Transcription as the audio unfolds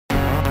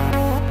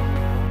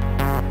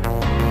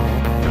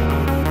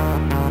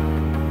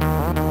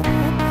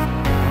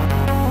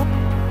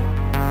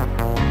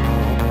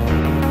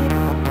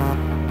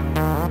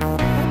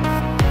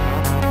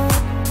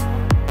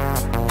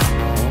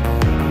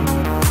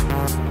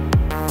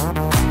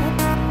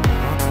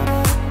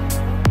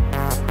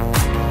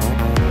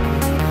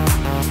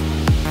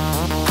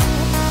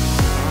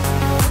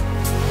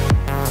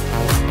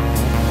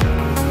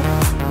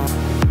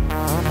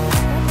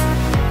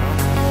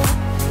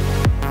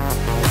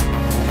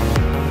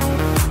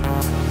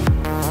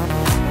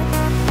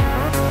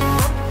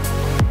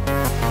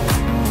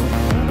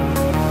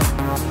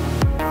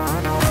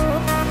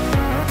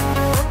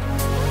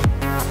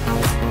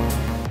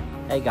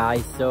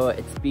guys, so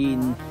it's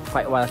been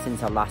quite a while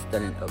since I last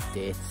done an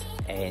update.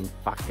 In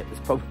fact, it was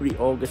probably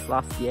August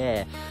last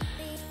year.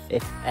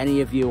 If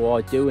any of you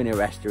are doing a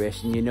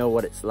restoration, you know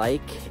what it's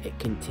like. It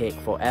can take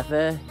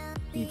forever.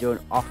 You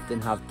don't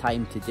often have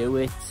time to do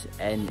it,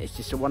 and it's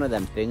just one of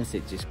them things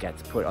that just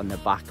gets put on the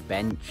back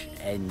bench,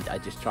 and I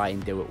just try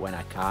and do it when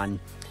I can.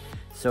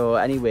 So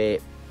anyway,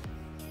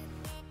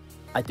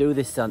 I do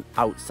this on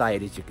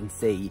outside, as you can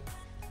see.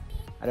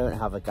 I don't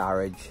have a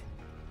garage,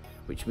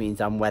 which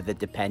means I'm weather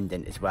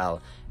dependent as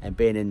well, and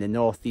being in the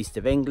northeast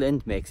of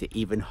England makes it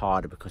even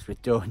harder because we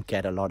don't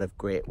get a lot of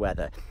great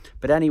weather.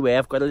 But anyway,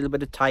 I've got a little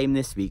bit of time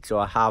this week, so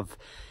I have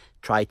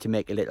tried to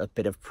make a little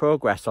bit of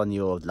progress on the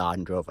old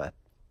Land Rover.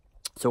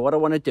 So what I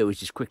want to do is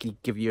just quickly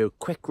give you a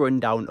quick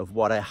rundown of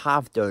what I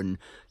have done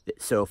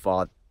so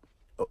far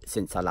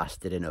since I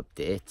last did an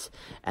update,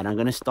 and I'm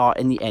going to start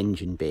in the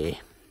engine bay.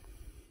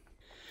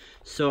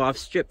 So I've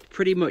stripped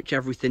pretty much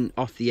everything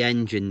off the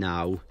engine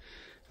now.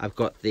 I've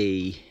got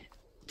the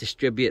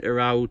distributor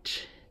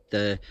out,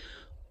 the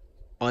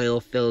oil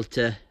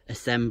filter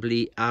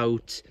assembly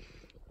out,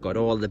 got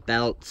all the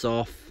belts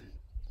off,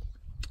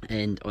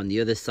 and on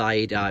the other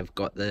side I've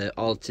got the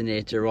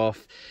alternator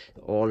off,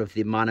 all of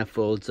the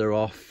manifolds are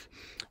off,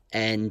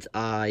 and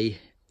I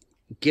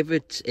give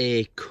it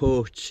a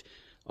coat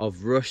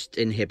of rust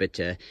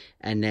inhibitor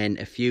and then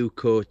a few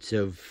coats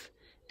of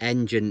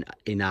engine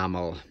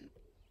enamel.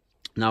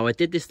 Now I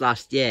did this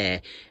last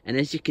year, and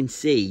as you can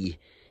see,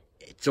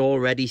 it's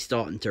already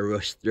starting to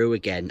rust through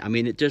again. I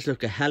mean, it does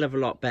look a hell of a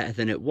lot better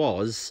than it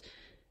was,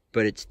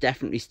 but it's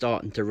definitely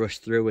starting to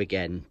rust through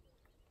again.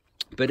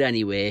 But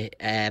anyway,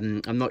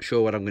 I'm not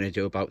sure what I'm going to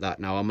do about that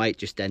now. I might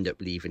just end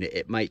up leaving it.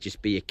 It might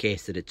just be a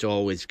case that it's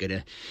always going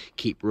to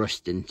keep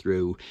rusting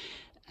through.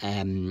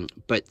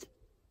 But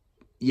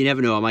you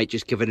never know, I might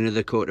just give it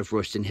another coat of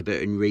rust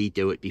inhibitor and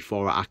redo it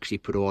before I actually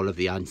put all of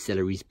the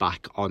ancillaries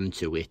back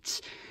onto it.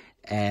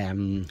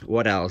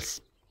 What else?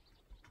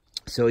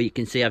 So you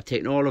can see I've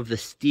taken all of the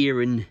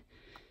steering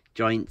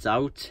joints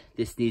out.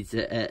 This needs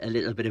a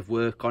little bit of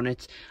work on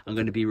it. I'm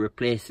going to be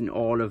replacing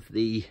all of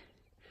the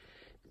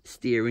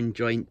steering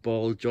joint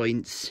ball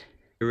joints.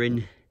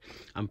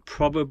 I'm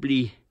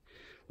probably,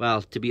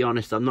 well, to be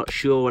honest, I'm not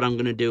sure what I'm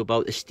going to do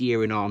about the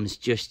steering arms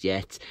just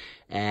yet.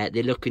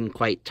 They're looking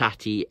quite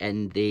tatty,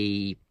 and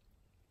the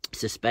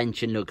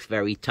suspension looks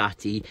very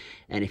tatty,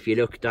 and if you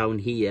look down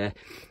here,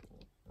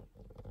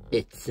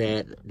 it's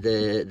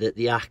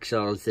the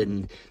axles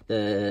and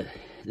the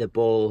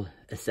ball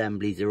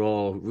assemblies are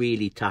all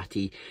really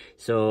tatty.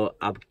 So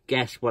I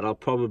guess what I'll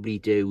probably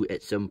do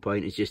at some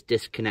point is just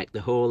disconnect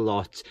the whole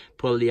lot,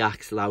 pull the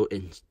axle out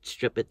and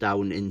strip it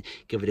down and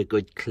give it a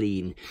good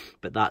clean.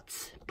 But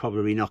that's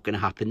probably not going to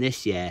happen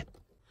this year.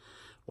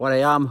 What I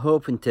am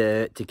hoping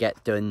to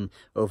get done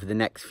over the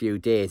next few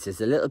days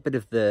is a little bit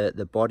of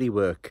the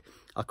bodywork.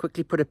 I'll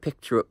quickly put a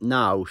picture up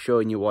now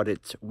showing you what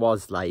it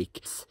was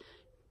like.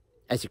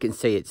 As you can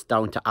see, it's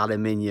down to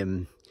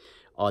aluminium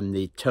on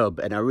the tub,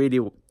 and I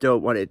really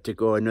don't want it to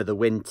go another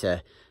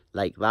winter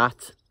like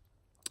that.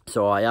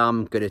 So I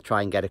am going to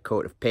try and get a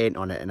coat of paint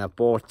on it, and I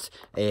bought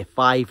a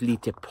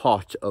 5-litre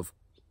pot of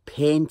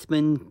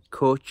Paintman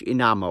Coach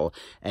enamel,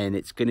 and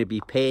it's going to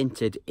be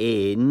painted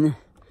in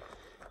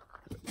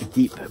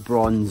deep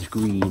bronze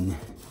green,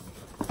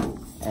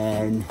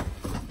 and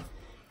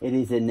it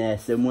is in there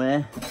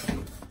somewhere.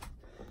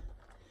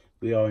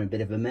 We are in a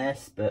bit of a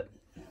mess, but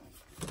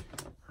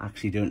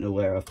actually don't know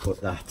where I've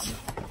put that.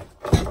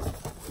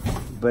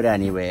 But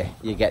anyway,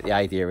 you get the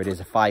idea. It is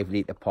a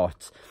 5-litre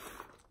pot,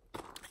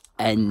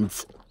 and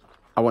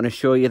I want to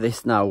show you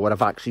this now, what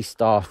I've actually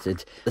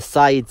started. The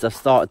sides, I've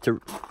started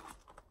to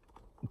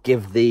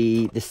give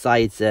the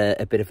sides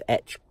a bit of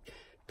etch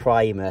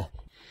primer.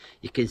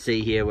 You can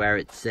see here where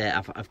it's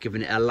I've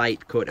given it a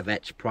light coat of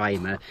etch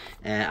primer.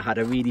 I had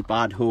a really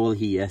bad hole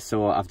here,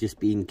 so I've just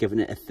been giving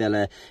it a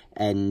filler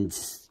and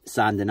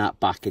sanding that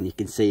back, and you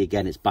can see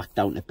again it's back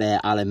down to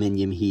bare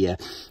aluminium here.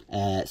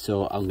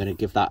 So I'm going to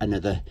give that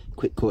another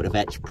quick coat of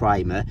etch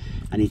primer.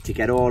 I need to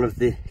get all of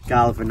the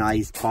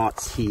galvanized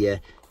parts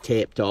here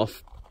taped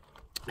off,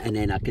 and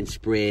then I can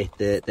spray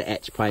the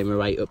etch primer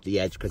right up the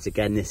edge, because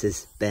again this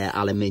is bare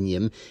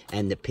aluminium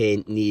and the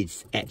paint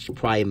needs etch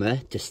primer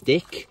to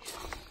stick.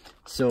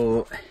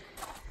 So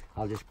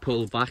I'll just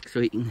pull back so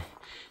you can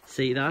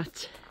see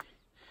that.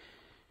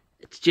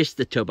 It's just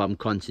the tub I'm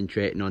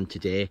concentrating on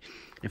today.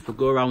 If we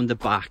go around the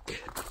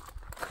back,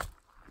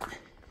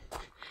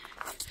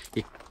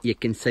 you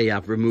can see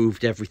I've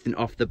removed everything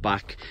off the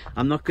back.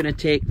 I'm not going to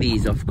take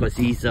these off because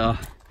these are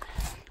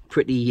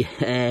pretty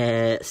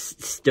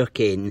stuck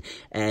in,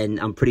 and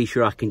I'm pretty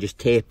sure I can just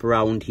tape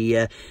around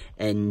here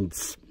and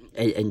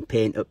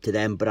paint up to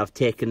them. But I've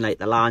taken like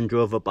the Land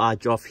Rover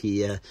badge off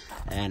here,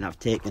 and I've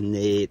taken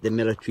the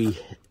military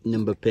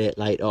number plate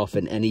light off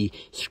and any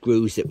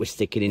screws that were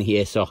sticking in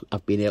here, so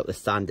I've been able to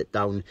sand it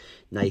down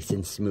nice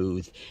and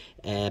smooth.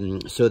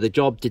 So the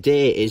job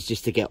today is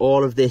just to get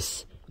all of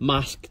this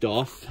masked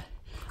off.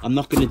 I'm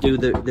not going to do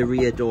the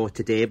rear door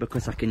today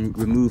because I can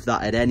remove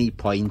that at any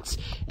point.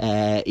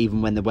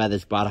 Even when the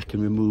weather's bad, I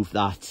can remove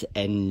that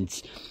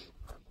and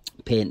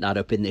paint that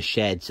up in the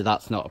shed, so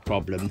that's not a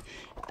problem.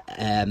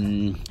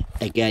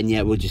 Again,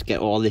 yeah, we'll just get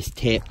all this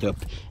taped up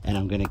and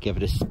I'm going to give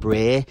it a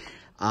spray.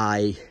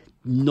 I'm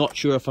not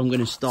sure if I'm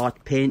going to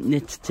start painting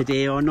it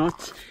today or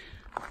not,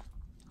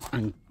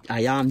 and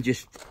I am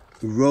just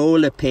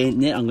roller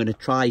painting it. I'm going to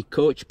try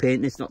coach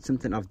painting. It's not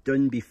something I've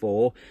done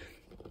before,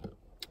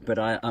 but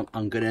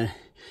I'm gonna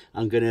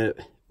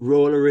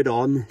roller it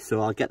on. So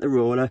I'll get the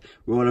roller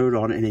it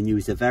on, and then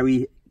use a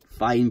very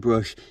fine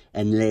brush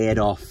and lay it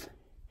off.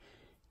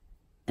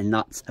 And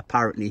that's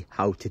apparently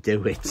how to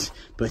do it,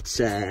 but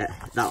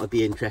that would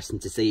be interesting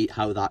to see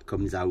how that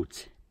comes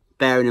out.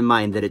 Bearing in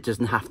mind that it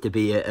doesn't have to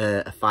be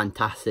a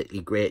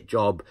fantastically great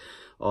job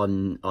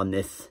on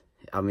this.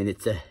 I mean,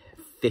 it's a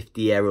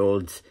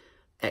 50-year-old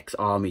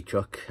ex-army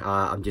truck.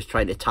 I'm just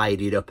trying to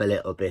tidy it up a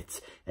little bit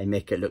and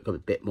make it look a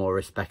bit more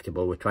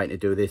respectable. We're trying to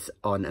do this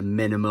on a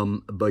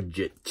minimum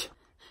budget.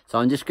 So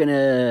I'm just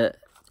gonna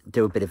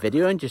do a bit of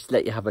video and just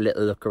let you have a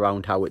little look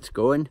around how it's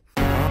going.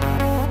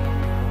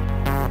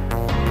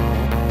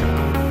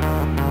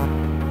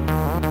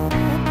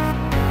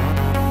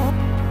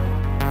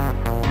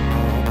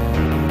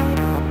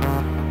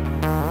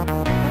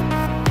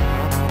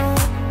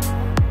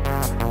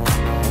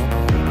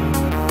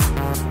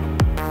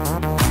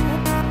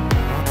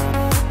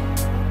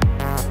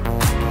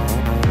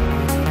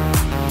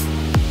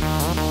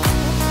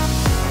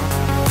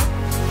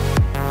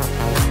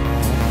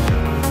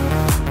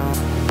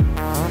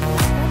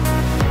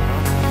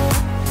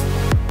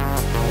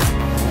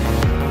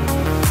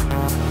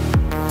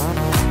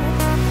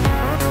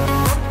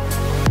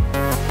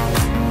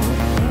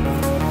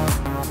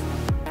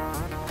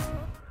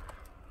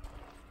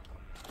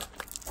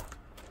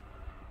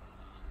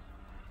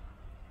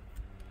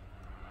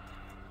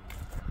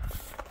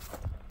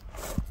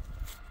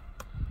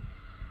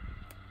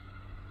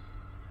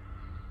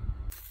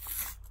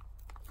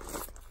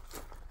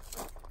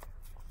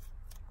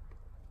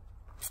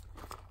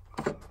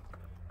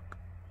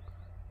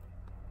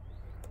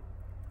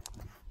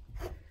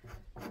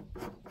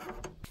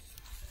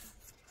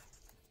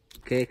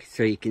 Okay,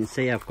 so you can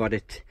see I've got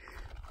it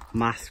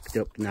masked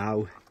up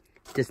now.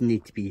 It doesn't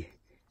need to be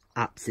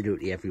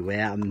absolutely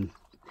everywhere. I'm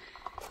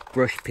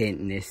brush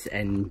painting this,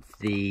 and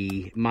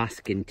the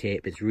masking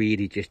tape is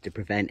really just to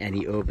prevent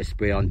any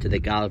overspray onto the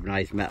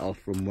galvanized metal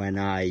from when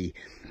I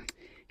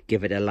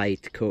give it a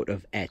light coat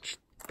of etched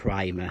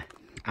primer,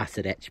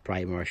 acid etched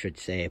primer I should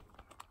say.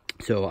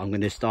 So I'm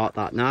going to start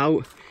that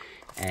now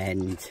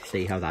and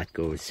see how that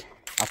goes.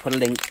 I'll put a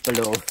link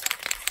below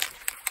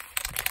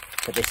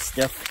for this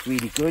stuff. It's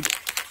really good.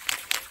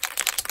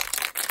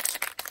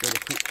 Really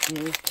quick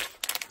here.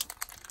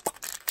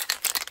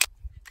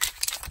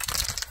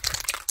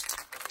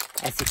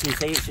 As you can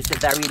see, it's just a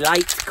very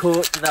light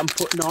coat that I'm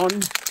putting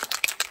on.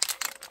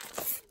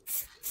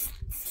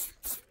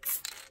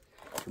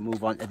 We'll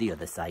move on to the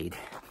other side.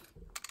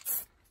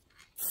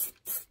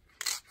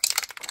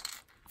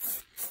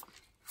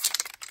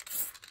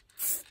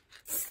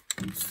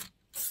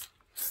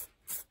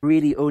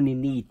 Really only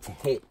need to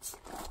hit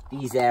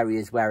these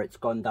areas where it's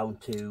gone down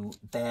to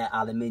bare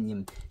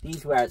aluminium.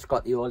 These where it's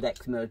got the old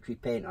ex-military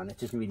paint on, it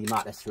doesn't really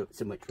matter so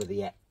much with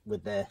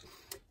the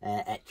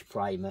etch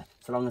primer,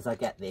 so long as I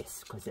get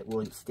this, because it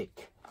won't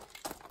stick.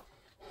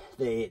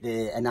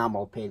 The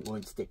enamel paint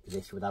won't stick to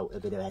this without a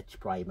bit of etch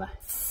primer.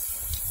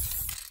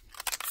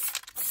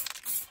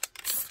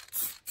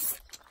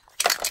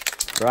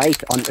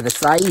 Right, onto the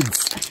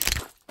sides.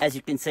 As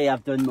you can see,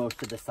 I've done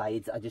most of the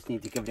sides. I just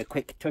need to give it a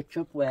quick touch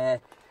up where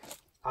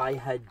I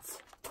had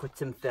put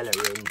some filler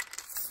in.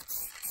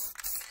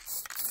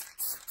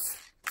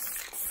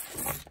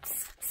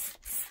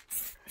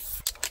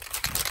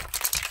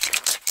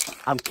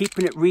 I'm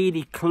keeping it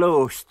really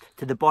close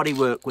to the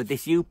bodywork with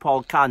this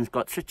U-Pol can's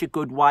got such a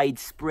good wide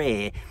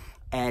spray,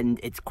 and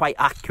it's quite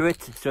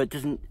accurate so it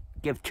doesn't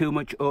give too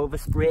much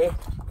overspray.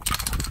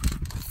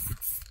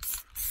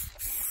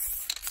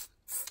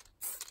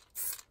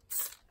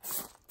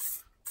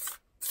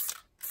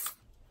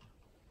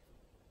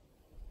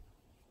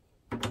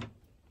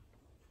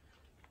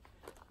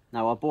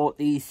 Now I bought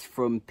these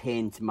from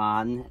Paint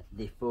Man,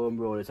 the foam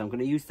rollers. I'm going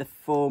to use the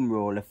foam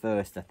roller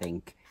first, I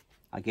think.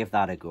 I'll give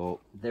that a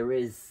go. There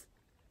is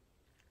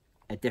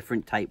a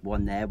different type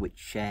one there,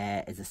 which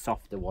is a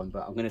softer one,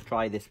 but I'm going to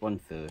try this one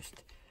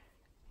first.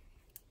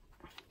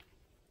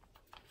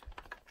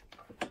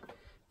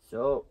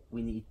 So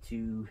we need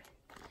to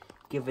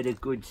give it a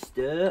good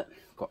stir.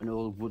 Got an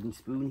old wooden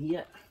spoon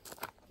here.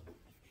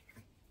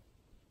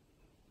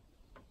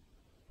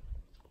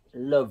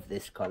 Love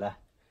this colour.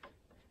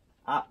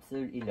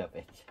 Absolutely love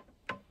it.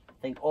 I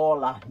think all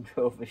Land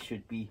Rovers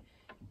should be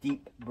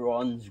deep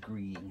bronze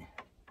green.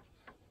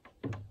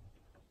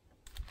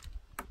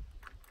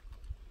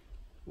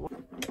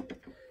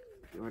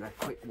 Give it a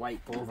quick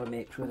wipe over,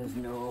 make sure there's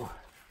no...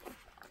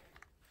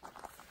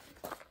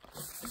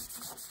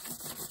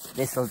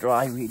 This will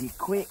dry really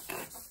quick.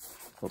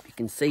 Hope you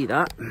can see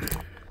that.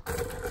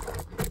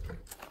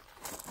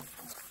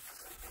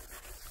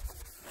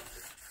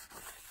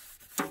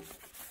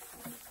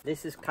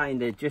 this is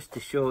kind of just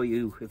to show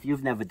you, if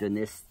you've never done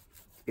this,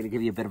 it's going to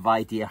give you a bit of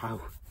idea how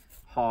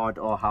hard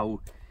or how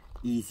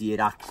easy it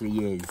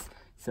actually is.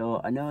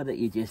 So I know that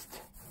you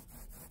just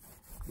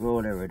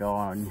roller it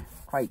on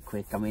quite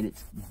quick. I mean,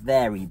 it's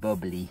very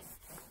bubbly.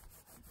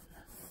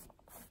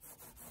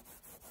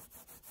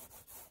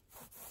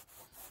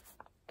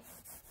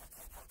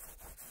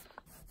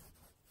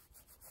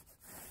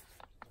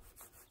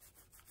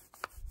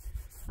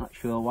 Not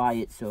sure why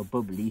it's so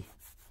bubbly.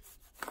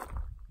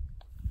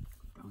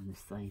 Down the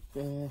side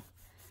there.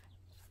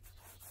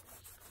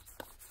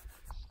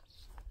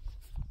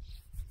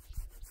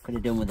 Could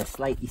have done with a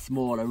slightly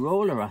smaller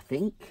roller, I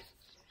think.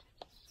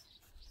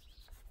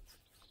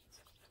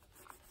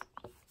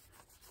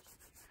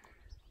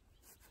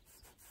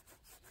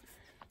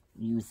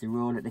 Use the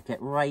roller to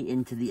get right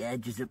into the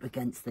edges up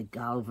against the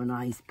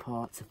galvanised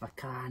parts if I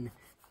can.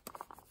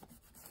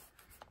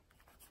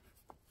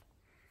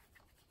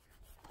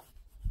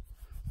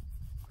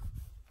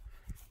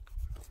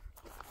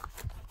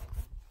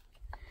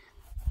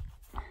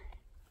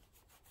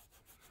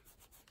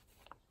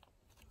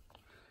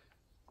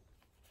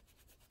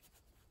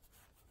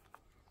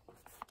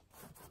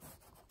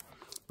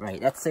 Right,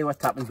 let's see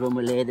what happens when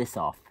we lay this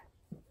off.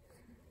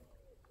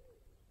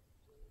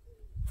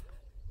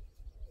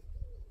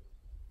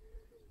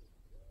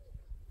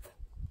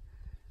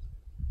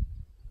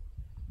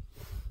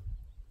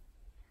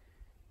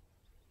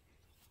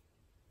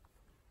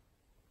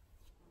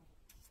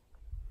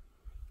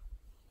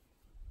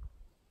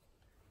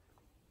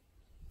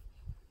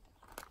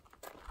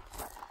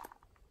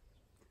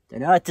 Don't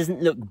know, it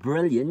doesn't look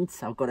brilliant,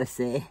 I've got to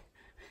say.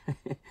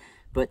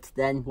 But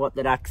then what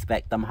did I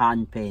expect? I'm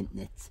hand painting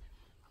it.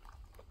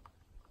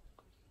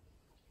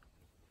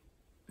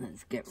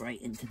 Let's get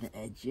right into the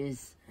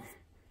edges.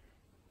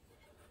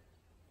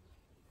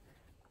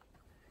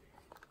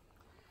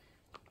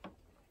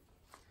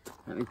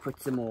 Let me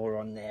put some more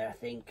on there, I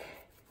think.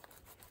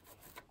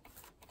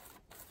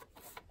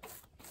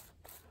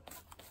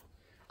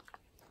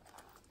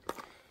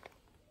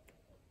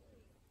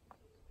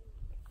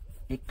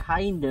 It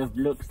kind of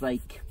looks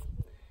like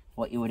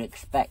what you would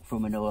expect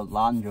from an old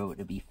Land Rover,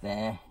 to be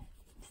fair.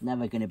 It's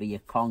never going to be a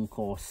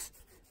concourse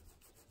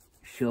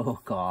show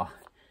car.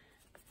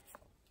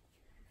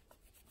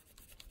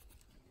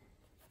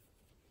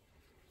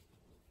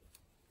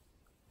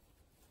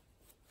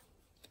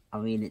 I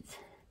mean, it's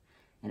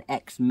an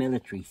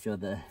ex-military, so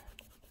the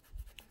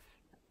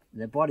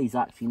body's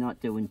actually not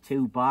doing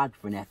too bad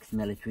for an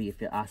ex-military, if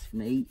you ask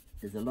me.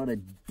 There's a lot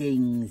of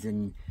dings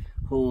and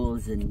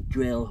holes and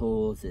drill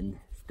holes and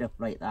stuff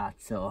like that,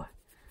 so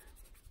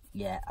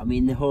yeah, I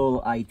mean, the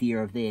whole idea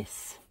of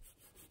this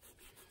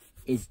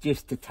is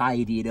just to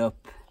tidy it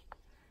up.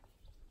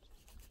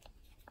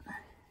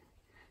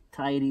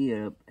 Tidy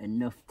it up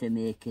enough to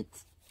make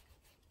it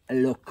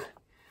look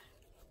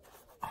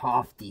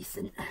half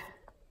decent.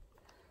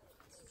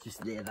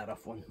 Just lay that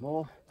off one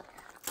more.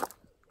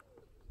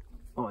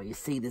 Oh, you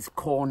see there's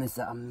corners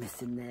that I'm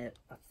missing there.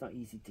 That's not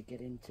easy to get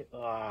into.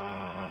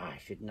 I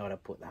should not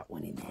have put that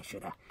one in there,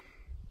 should I?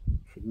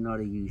 Should not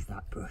have used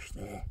that brush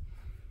there.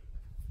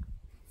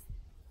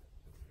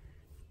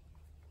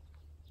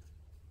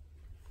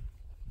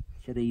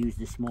 Should have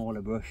used a smaller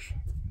brush.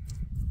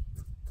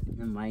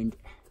 Never mind.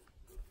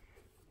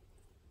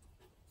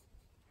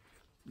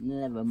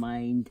 Never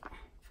mind.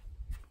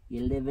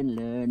 You live and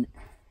learn.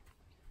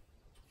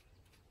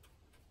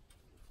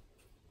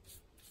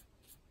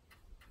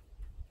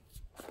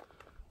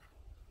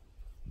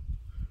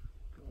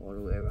 All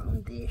the way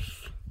around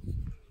this.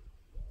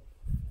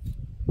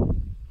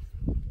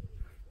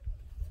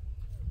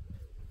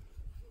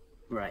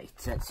 Right,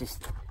 so let's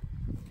just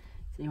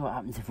see what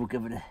happens if we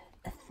give it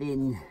a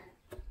thin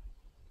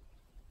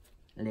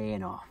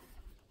laying off.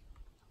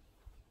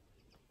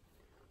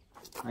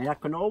 I mean, I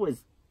can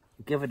always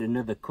give it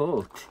another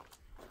coat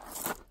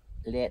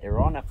later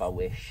on if I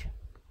wish.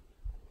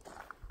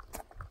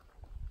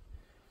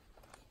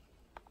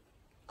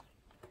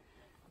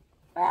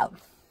 Well,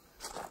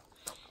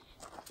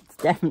 it's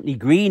definitely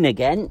green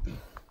again.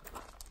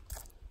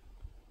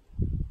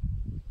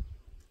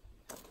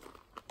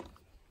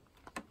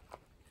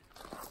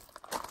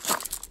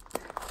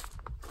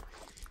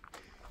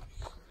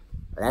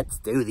 Let's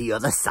do the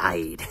other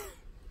side.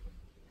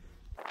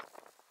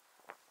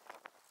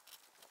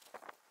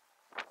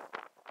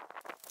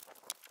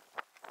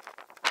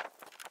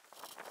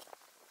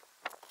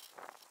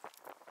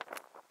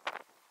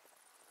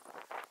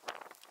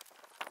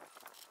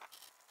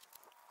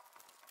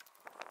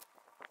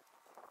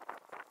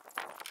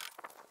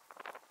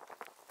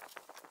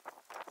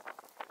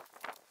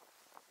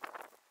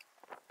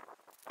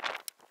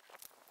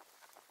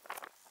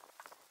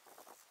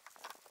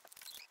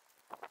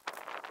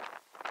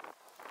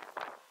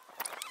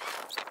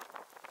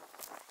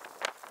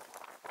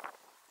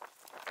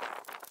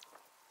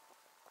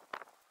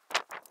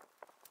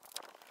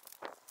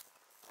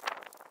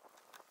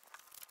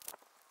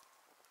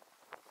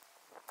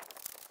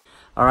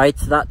 Alright,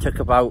 so that took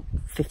about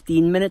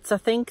 15 minutes, I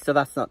think, so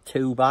that's not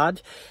too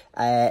bad.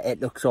 It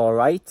looks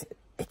alright.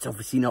 it's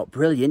obviously not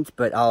brilliant,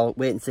 but I'll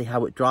wait and see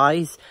how it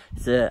dries.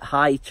 There's a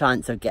high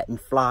chance of getting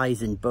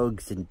flies and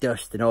bugs and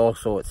dust and all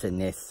sorts in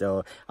this.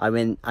 So I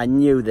mean, I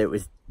knew that it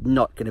was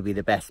not going to be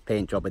the best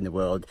paint job in the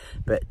world,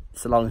 but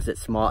so long as it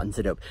smartens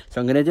it up. So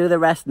I'm going to do the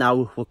rest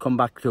now. We'll come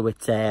back to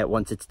it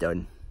once it's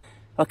done.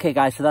 Okay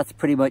guys, so that's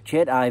pretty much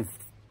it. I've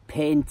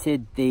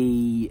painted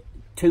the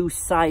 2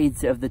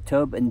 sides of the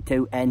tub and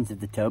 2 ends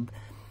of the tub.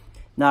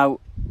 Now,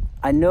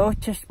 I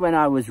noticed when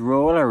I was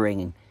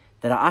rollering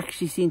that I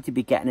actually seem to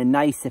be getting a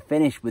nicer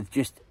finish with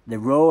just the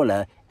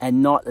roller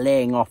and not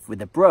laying off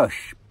with a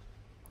brush.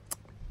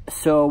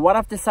 So what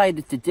I've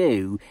decided to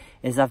do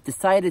is I've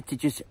decided to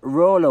just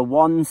roller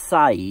one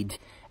side,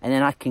 and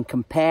then I can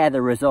compare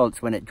the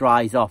results when it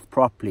dries off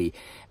properly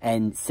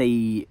and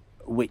see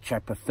which I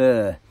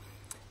prefer.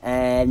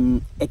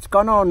 And it's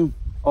gone on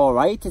all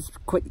right. It's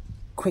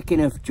quick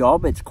enough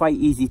job. It's quite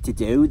easy to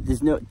do.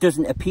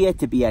 Doesn't appear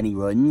to be any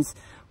runs.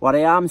 What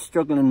I am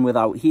struggling with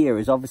out here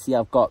is obviously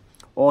I've got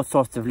all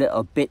sorts of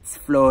little bits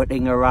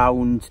floating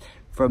around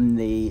from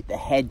the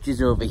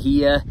hedges over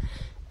here,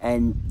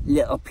 and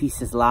little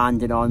pieces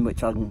landing on,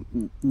 which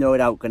I'm no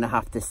doubt going to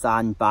have to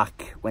sand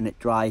back when it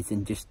dries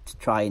and just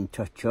try and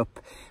touch up,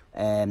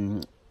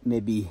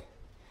 maybe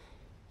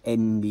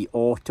in the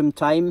autumn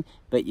time.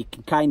 But you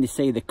can kind of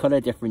see the colour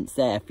difference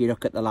there if you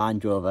look at the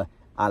Land Rover.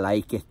 I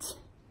like it.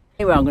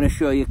 Anyway, I'm going to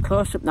show you a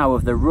close-up now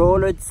of the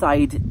rollered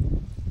side,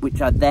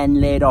 which I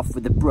then laid off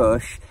with a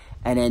brush,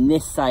 and then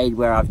this side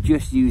where I've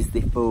just used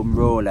the foam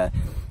roller,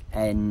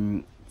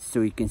 and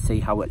so you can see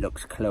how it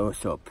looks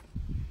close up.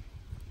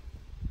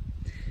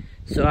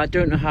 So I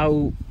don't know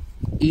how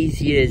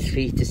easy it is for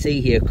you to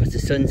see here because the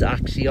sun's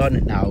actually on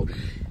it now,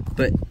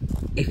 but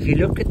if you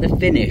look at the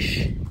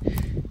finish,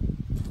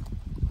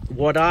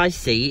 what I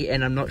see,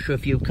 and I'm not sure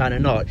if you can or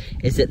not,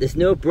 is that there's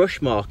no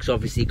brush marks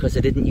obviously because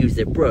I didn't use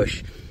the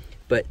brush.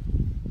 But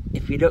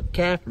if you look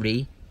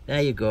carefully,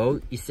 there you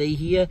go, you see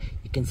here,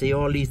 you can see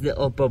all these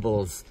little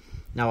bubbles.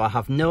 Now I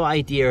have no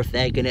idea if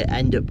they're going to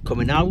end up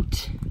coming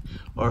out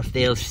or if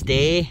they'll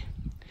stay.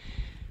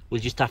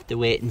 We'll just have to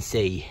wait and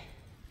see.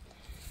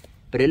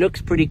 But it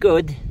looks pretty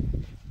good.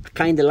 I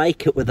kind of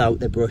like it without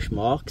the brush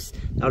marks.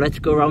 Now let's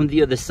go around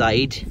the other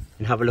side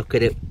and have a look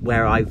at it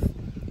where I've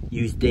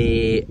used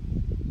a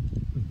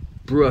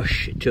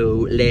brush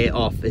to lay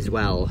off as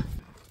well.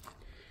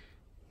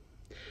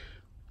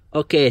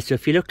 Okay, so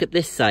if you look at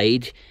this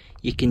side,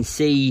 you can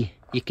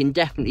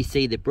definitely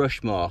see the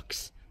brush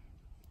marks.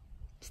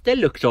 Still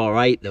looks all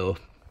right though.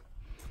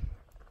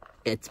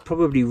 It's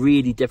probably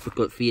really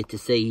difficult for you to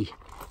see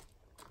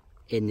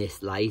in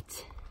this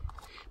light,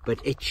 but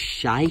it's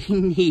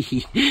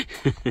shiny.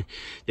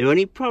 The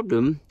only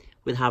problem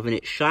with having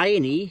it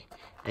shiny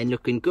and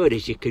looking good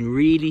is you can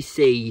really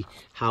see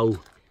how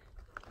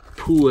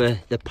poor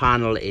the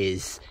panel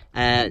is.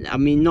 I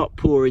mean, not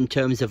poor in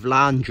terms of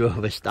Land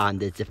Rover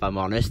standards, if I'm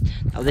honest.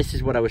 Now this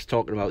is what I was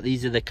talking about.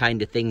 These are the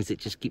kind of things that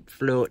just keep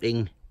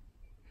floating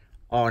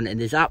on,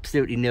 and there's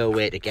absolutely no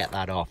way to get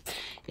that off.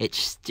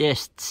 It's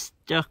just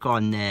stuck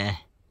on there.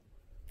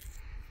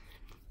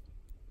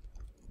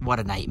 What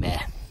a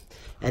nightmare.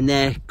 And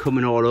they're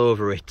coming all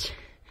over it.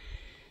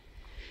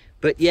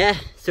 But yeah,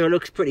 so it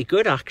looks pretty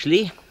good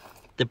actually.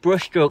 The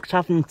brush strokes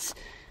haven't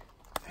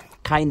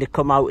kind of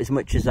come out as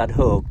much as I'd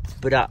hoped,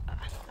 but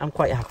I'm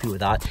quite happy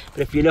with that.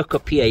 But if you look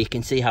up here, you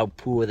can see how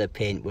poor the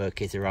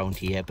paintwork is around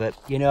here. But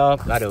you know,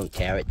 I don't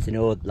care. It's an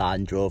old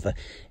Land Rover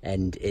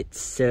and it's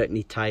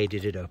certainly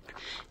tidied it up.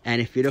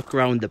 And if you look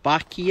around the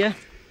back here,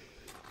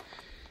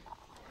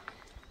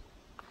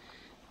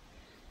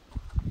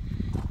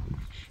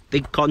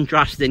 big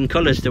contrast in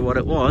colours to what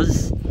it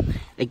was.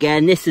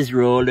 Again, this is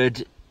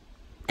rollered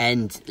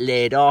and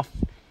laid off.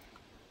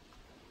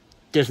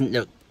 Doesn't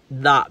look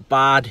that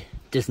bad,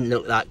 doesn't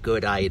look that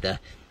good either.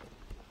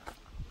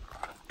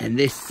 And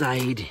this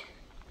side,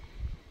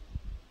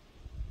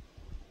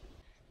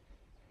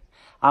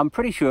 I'm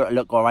pretty sure it'll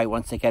look alright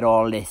once I get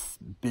all this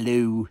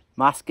blue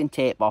masking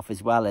tape off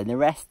as well, and the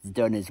rest's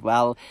done as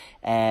well.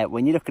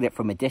 When you look at it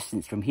from a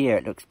distance from here,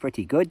 it looks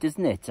pretty good,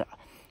 doesn't it?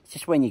 It's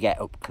just when you get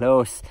up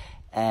close,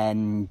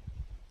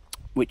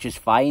 which is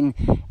fine.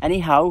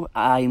 Anyhow,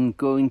 I'm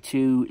going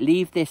to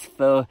leave this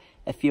for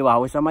a few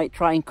hours. I might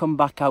try and come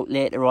back out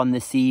later on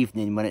this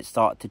evening when it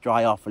starts to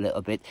dry off a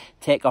little bit,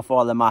 take off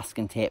all the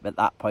masking tape at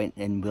that point,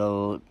 and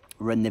we'll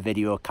run the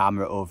video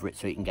camera over it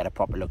so you can get a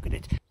proper look at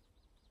it.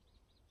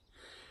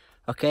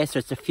 Okay, so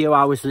it's a few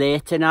hours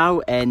later now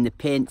and the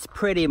paint's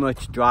pretty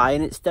much dry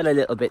and it's still a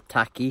little bit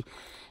tacky,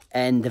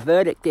 and the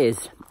verdict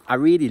is I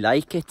really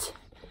like it.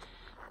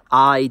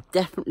 I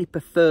definitely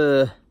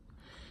prefer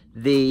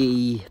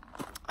the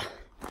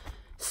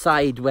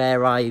side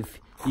where I've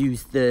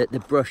used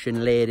the brush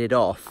and laid it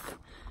off.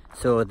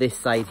 So this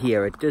side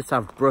here, it does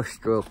have brush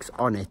strokes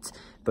on it,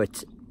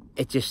 but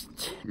it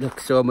just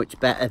looks so much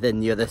better than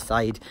the other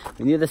side.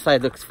 And the other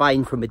side looks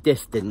fine from a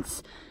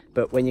distance,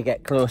 but when you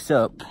get close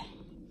up,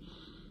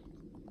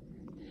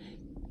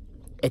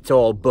 it's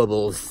all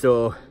bubbles.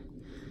 So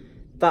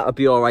that'll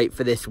be all right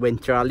for this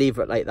winter. I'll leave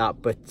it like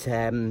that, but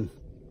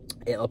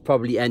it'll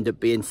probably end up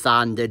being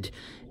sanded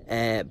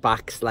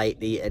back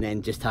slightly, and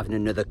then just having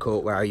another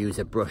coat where I use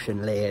a brush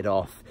and lay it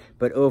off.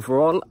 But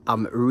overall,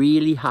 I'm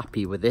really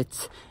happy with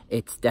it.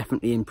 It's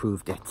definitely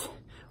improved it.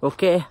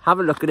 Okay, have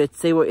a look at it,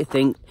 see what you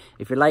think.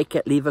 If you like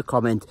it, leave a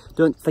comment.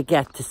 Don't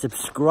forget to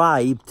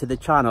subscribe to the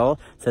channel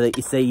so that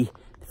you see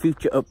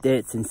future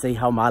updates and see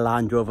how my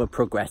Land Rover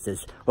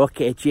progresses.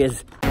 Okay,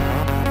 cheers.